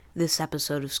This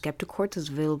episode of SkeptiQuartz is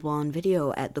available on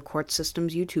video at the Quartz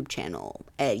Systems YouTube channel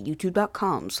at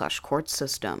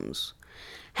youtube.com/quartzsystems.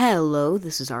 Hello,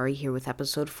 this is Ari here with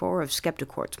episode 4 of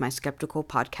SkeptiQuartz, my skeptical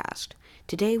podcast.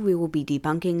 Today we will be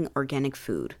debunking organic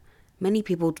food. Many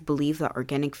people believe that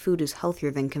organic food is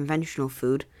healthier than conventional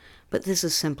food, but this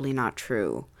is simply not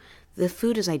true. The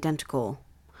food is identical.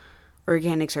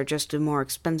 Organics are just a more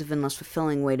expensive and less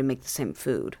fulfilling way to make the same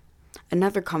food.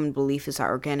 Another common belief is that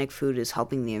organic food is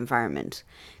helping the environment.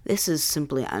 This is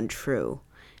simply untrue.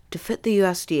 To fit the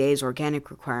USDA's organic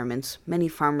requirements, many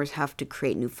farmers have to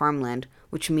create new farmland,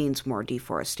 which means more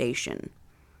deforestation.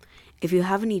 If you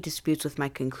have any disputes with my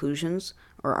conclusions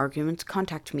or arguments,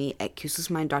 contact me at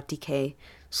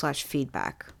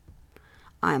qsysmind.dk/feedback.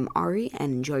 I'm Ari,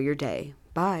 and enjoy your day.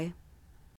 Bye.